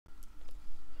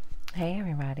Hey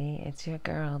everybody, it's your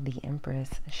girl, the Empress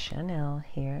Chanel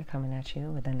here, coming at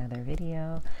you with another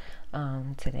video.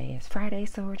 Today is Friday,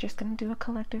 so we're just going to do a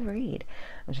collective read.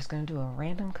 I'm just going to do a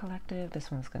random collective. This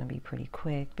one's going to be pretty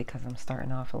quick because I'm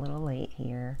starting off a little late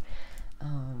here.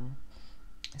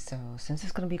 So since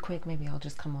it's going to be quick, maybe I'll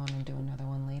just come on and do another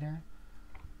one later.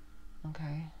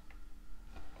 Okay.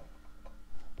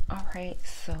 Alright,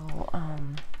 so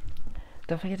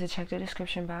don't forget to check the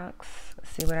description box,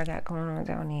 see what I got going on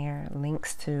down there,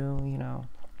 links to,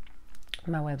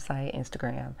 my website,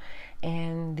 Instagram,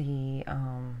 and the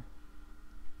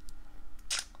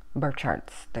birth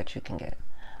charts that you can get.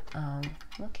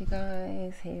 Look, you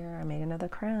guys, here I made another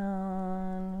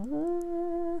crown.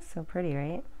 Woo, so pretty,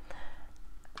 right?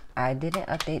 I didn't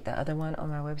update the other one on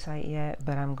my website yet,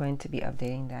 but I'm going to be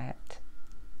updating that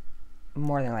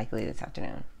more than likely this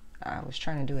afternoon. I was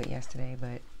trying to do it yesterday,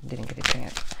 but didn't get a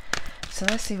chance. So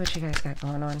let's see what you guys got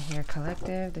going on here,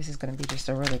 collective. This is going to be just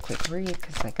a really quick read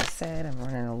because, like I said, I'm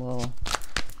running a little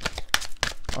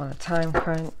on a time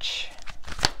crunch.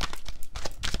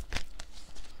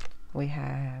 We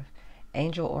have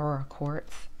Angel Aura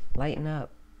Quartz, Lighten Up.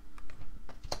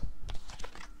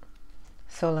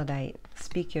 Solidite,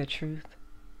 Speak Your Truth.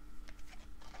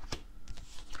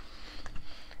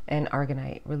 And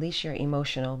Argonite, Release Your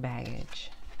Emotional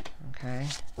Baggage. Okay.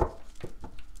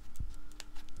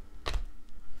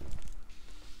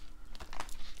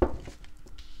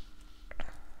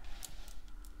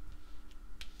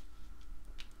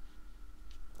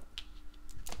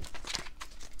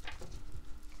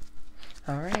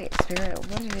 All right, Spirit,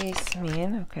 what do these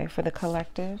mean? Okay, for the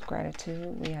collective,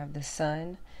 gratitude, we have the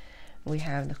Sun. We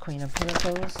have the Queen of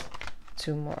Pentacles.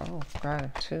 Two more. Oh,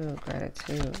 gratitude,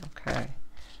 gratitude. Okay.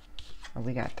 Oh,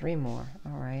 we got three more.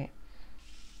 All right.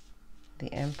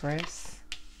 The Empress,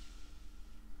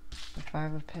 the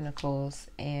Five of Pentacles,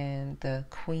 and the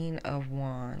Queen of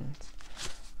Wands.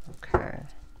 Okay.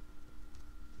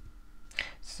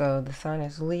 So the Sun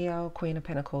is Leo, Queen of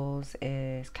Pentacles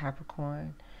is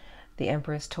Capricorn, the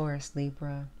Empress, Taurus,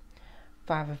 Libra,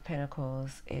 Five of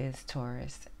Pentacles is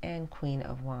Taurus, and Queen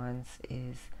of Wands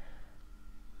is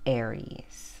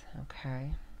Aries.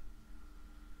 Okay.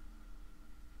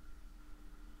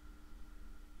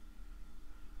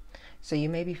 So you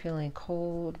may be feeling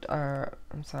cold, or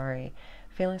I'm sorry,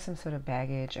 feeling some sort of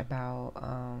baggage about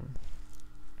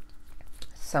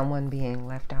someone being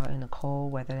left out in the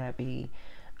cold, whether that be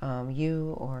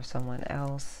you or someone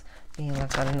else being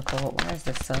left out in the cold. Why is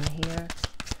the Sun here?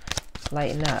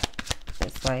 Lighten up.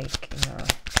 It's like,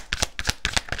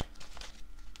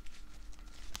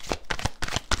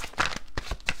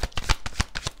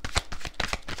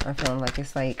 I'm feeling like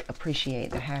it's like appreciate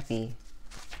the happy,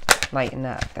 lighten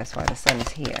up. That's why the Sun is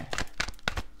here.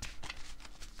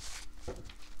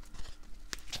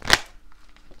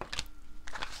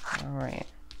 All right.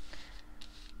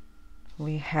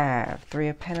 We have Three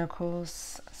of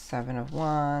Pentacles, Seven of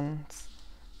Wands,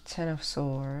 Ten of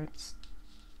Swords,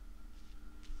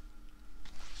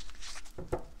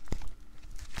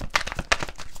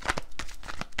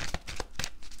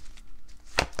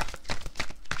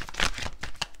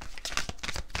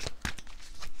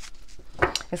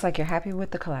 it's like you're happy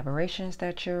with the collaborations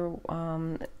that you're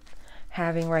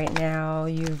having right now.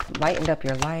 You've lightened up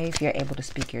your life. You're able to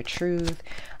speak your truth.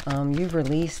 You've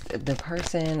released the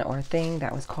person or thing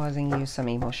that was causing you some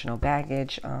emotional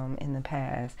baggage in the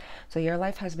past. So your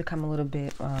life has become a little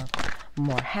bit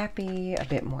more happy, a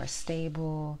bit more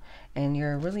stable, and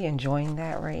you're really enjoying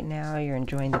that right now. You're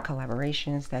enjoying the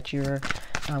collaborations that you're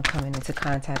coming into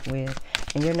contact with,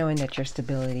 and you're knowing that your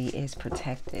stability is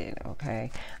protected.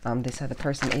 Okay, this other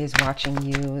person is watching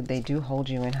you. They do hold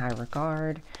you in high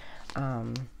regard.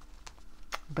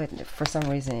 But for some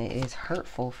reason it is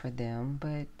hurtful for them.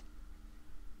 But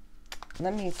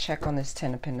let me check on this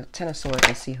Ten of Swords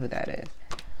and see who that is.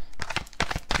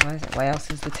 Why else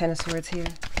is the Ten of Swords here?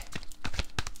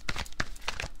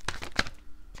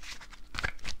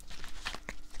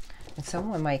 And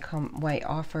someone might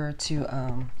offer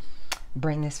to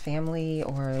bring this family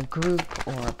or a group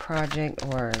or a project,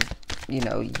 or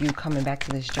you coming back to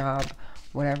this job,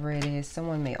 whatever it is,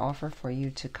 someone may offer for you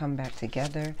to come back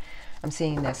together. I'm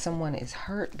seeing that someone is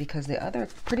hurt because the other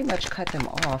pretty much cut them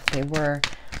off. They were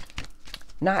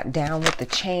not down with the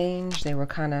change. They were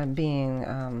kind of being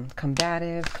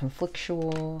combative,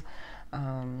 conflictual,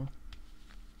 and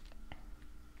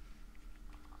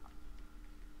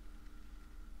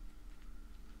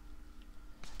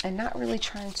not really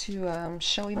trying to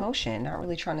show emotion, not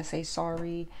really trying to say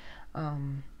sorry.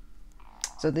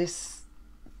 So this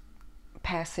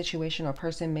past situation or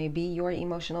person may be your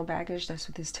emotional baggage. That's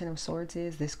what this Ten of Swords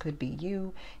is. This could be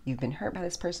you. You've been hurt by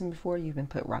this person before. You've been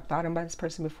put rock bottom by this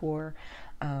person before.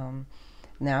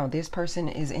 Now this person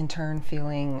is in turn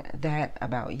feeling that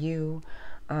about you,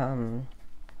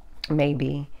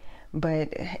 maybe, but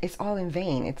it's all in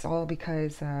vain. It's all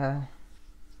because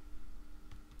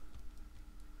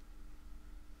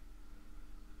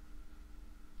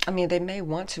I mean, they may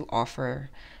want to offer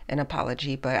an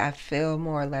apology, but I feel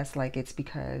more or less like it's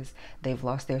because they've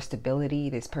lost their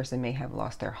stability. This person may have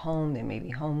lost their home. They may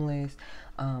be homeless.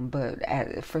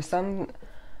 For some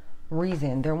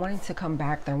reason, they're wanting to come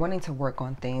back. They're wanting to work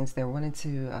on things. They're wanting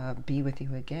to be with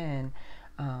you again.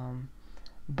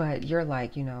 But you're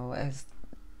like, you know, as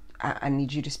I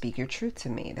need you to speak your truth to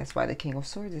me. That's why the King of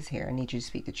Swords is here. I need you to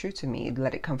speak the truth to me.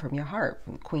 Let it come from your heart.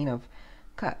 Queen of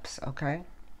Cups, okay?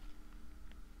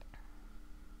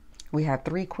 We have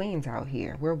 3 queens out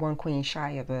here. We're 1 queen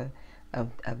shy of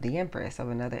the Empress, of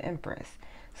another Empress.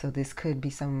 So this could be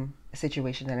some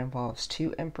situation that involves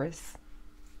 2 Empress.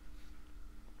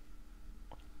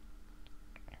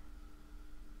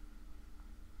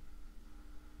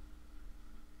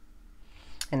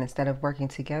 And instead of working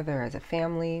together as a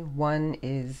family, one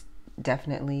is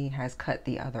definitely has cut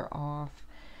the other off.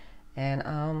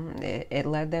 And it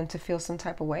led them to feel some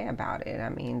type of way about it. I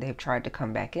mean, they've tried to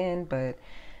come back in, but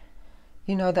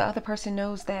you know, the other person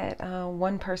knows that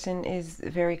one person is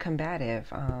very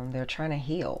combative. They're trying to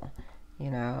heal. You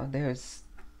know, there's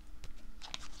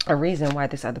a reason why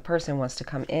this other person wants to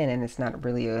come in, and it's not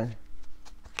really a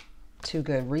too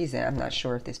good reason. I'm not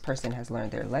sure if this person has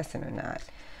learned their lesson or not.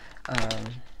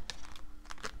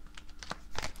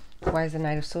 Why is the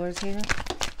Knight of Swords here?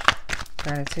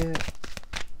 Gratitude.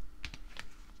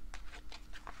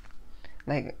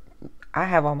 Like, I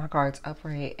have all my cards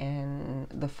upright, and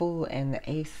the Fool and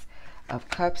the Ace of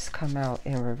Cups come out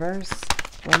in reverse.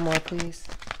 One more, please.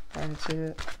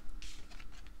 Gratitude.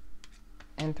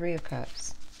 And 3 of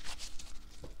Cups.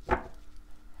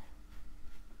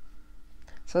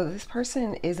 So this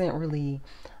person isn't really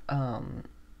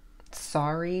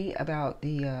sorry about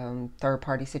the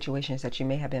third-party situations that you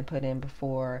may have been put in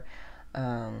before.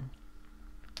 I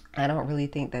don't really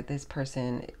think that this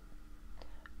person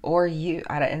or you,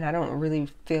 and I don't really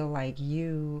feel like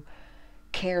you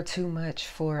care too much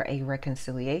for a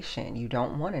reconciliation. You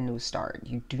don't want a new start.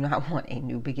 You do not want a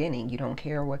new beginning. You don't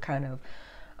care what kind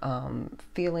of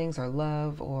feelings or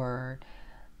love or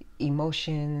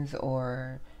emotions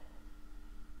or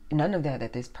none of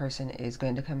that this person is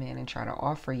going to come in and try to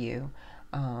offer you.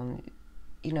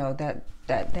 You know, that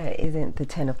isn't the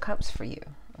 10 of Cups for you,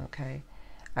 okay?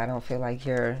 I don't feel like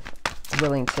you're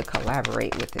willing to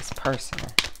collaborate with this person.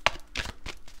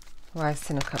 Why is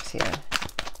 10 of Cups here?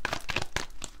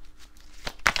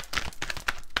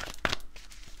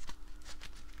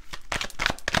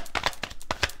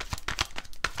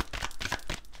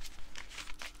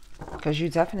 Because you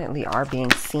definitely are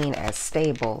being seen as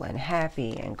stable and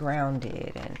happy and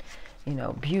grounded and, you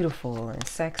know, beautiful and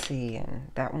sexy.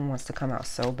 And that one wants to come out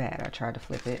so bad. I tried to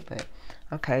flip it, but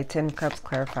okay. 10 of Cups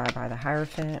clarified by the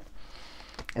Hierophant,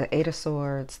 the 8 of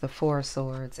Swords, the 4 of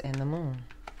Swords, and the Moon.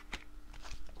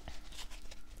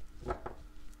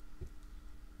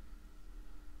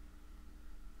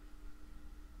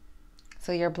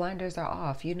 So your blinders are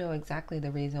off. You know exactly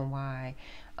the reason why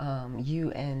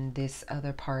you and this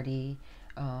other party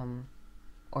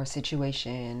or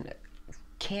situation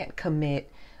can't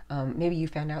commit. Maybe you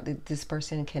found out that this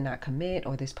person cannot commit,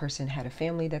 or this person had a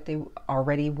family that they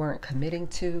already weren't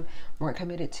committed to,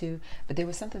 but there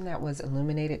was something that was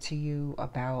illuminated to you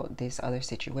about this other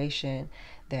situation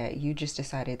that you just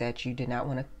decided that you did not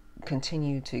want to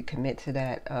continue to commit to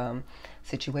that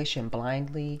situation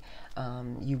blindly.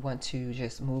 You want to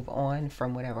just move on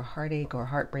from whatever heartache or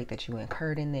heartbreak that you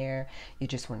incurred in there. You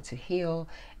just want to heal,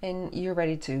 and you were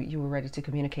ready to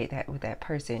communicate that with that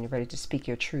person. You're ready to speak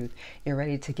your truth. You're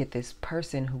ready to get this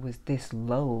person who was this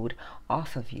load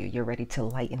off of you. You're ready to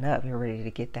lighten up. You're ready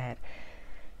to get that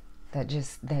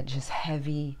just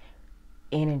heavy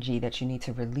energy that you need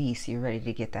to release. You're ready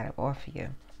to get that off of you.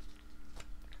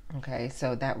 Okay,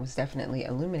 so that was definitely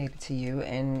illuminated to you,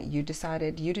 and you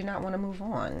decided you did not want to move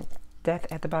on. Death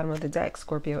at the bottom of the deck,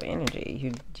 Scorpio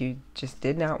energy. You just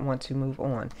did not want to move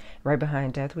on. Right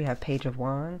behind Death, we have Page of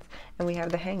Wands, and we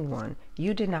have the Hanged One.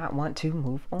 You did not want to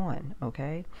move on,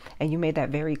 okay? And you made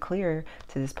that very clear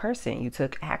to this person. You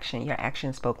took action. Your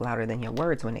action spoke louder than your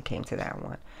words when it came to that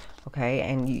one, okay?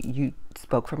 And you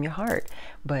spoke from your heart.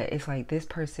 But it's like this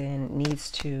person needs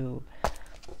to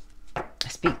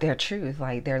speak their truth.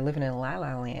 Like, they're living in la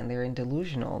la land. They're in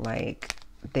delusional. Like,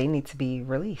 they need to be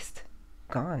released,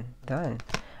 gone, done.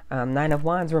 Nine of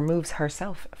Wands removes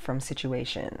herself from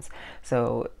situations.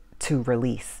 So to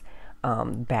release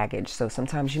baggage. So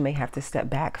sometimes you may have to step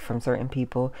back from certain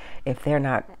people if they're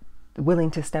not willing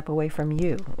to step away from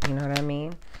you. You know what I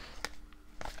mean?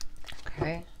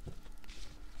 Okay.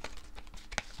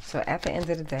 So at the end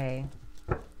of the day,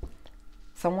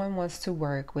 someone wants to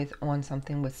work on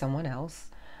something with someone else.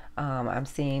 I'm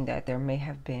seeing that there may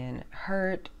have been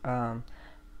hurt,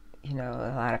 you know,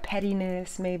 a lot of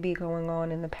pettiness may be going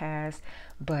on in the past,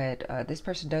 but this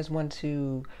person does want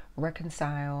to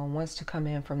reconcile, wants to come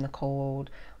in from the cold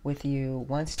with you,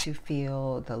 wants to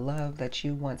feel the love that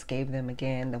you once gave them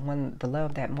again, the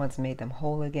love that once made them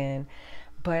whole again.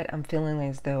 But I'm feeling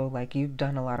as though like you've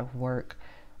done a lot of work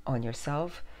on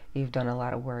yourself. You've done a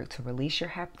lot of work to release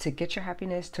to get your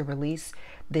happiness, to release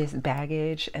this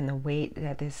baggage and the weight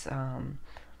that this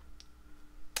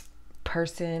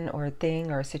person or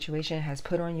thing or situation has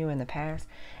put on you in the past,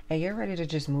 and you're ready to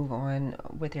just move on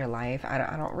with your life. I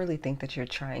don't really think that you're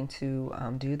trying to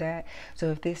do that.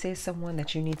 So if this is someone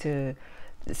that you need to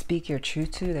speak your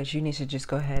truth to, that you need to just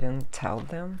go ahead and tell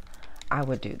them, I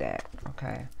would do that.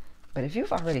 Okay. But if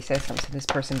you've already said something to this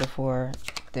person before,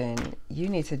 then you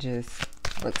need to just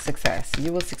look success.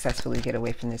 You will successfully get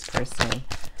away from this person,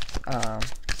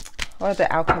 or the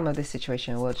outcome of the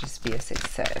situation will just be a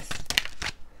success.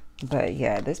 But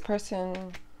yeah, this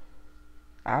person,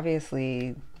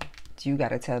 obviously, you got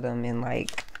to tell them in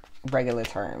like regular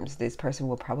terms. This person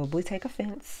will probably take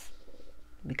offense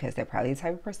because they're probably the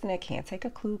type of person that can't take a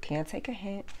clue, can't take a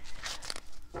hint.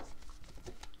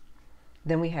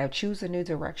 Then we have choose a new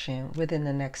direction within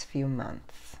the next few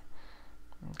months.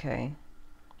 Okay.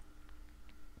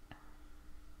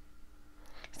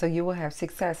 So you will have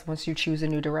success once you choose a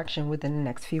new direction within the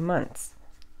next few months.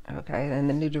 Okay, and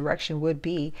the new direction would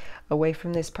be away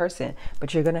from this person,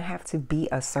 but you're gonna have to be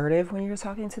assertive when you're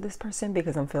talking to this person,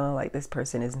 because I'm feeling like this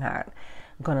person is not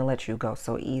gonna let you go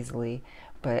so easily.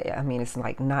 But I mean, it's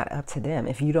like not up to them.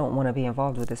 If you don't want to be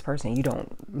involved with this person, you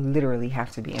don't literally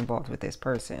have to be involved with this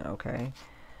person. Okay,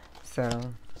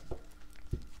 so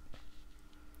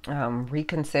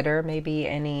reconsider maybe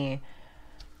any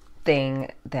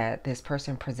thing that this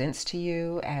person presents to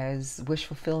you as wish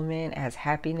fulfillment, as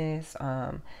happiness.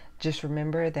 Just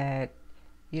remember that,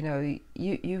 you know,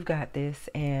 you've got this,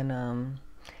 and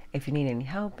if you need any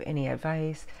help, any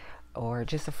advice, or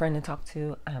just a friend to talk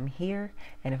to, I'm here.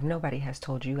 And if nobody has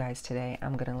told you guys today,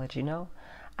 I'm gonna let you know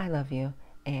I love you,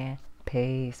 and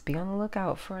peace. Be on the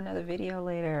lookout for another video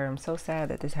later. I'm so sad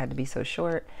that this had to be so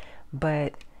short,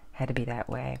 but had to be that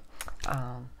way.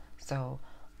 So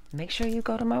make sure you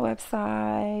go to my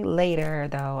website later,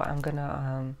 though. I'm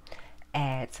gonna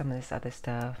add some of this other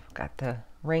stuff. Got the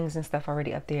rings and stuff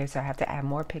already up there, so I have to add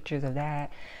more pictures of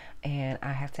that, and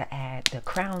I have to add the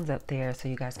crowns up there so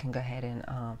you guys can go ahead and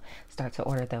start to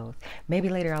order those. Maybe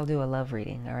later I'll do a love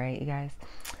reading. All right, you guys.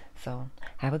 So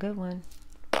have a good one,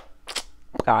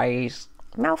 guys.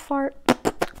 Mouth fart.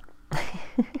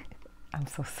 I'm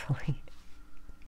so silly.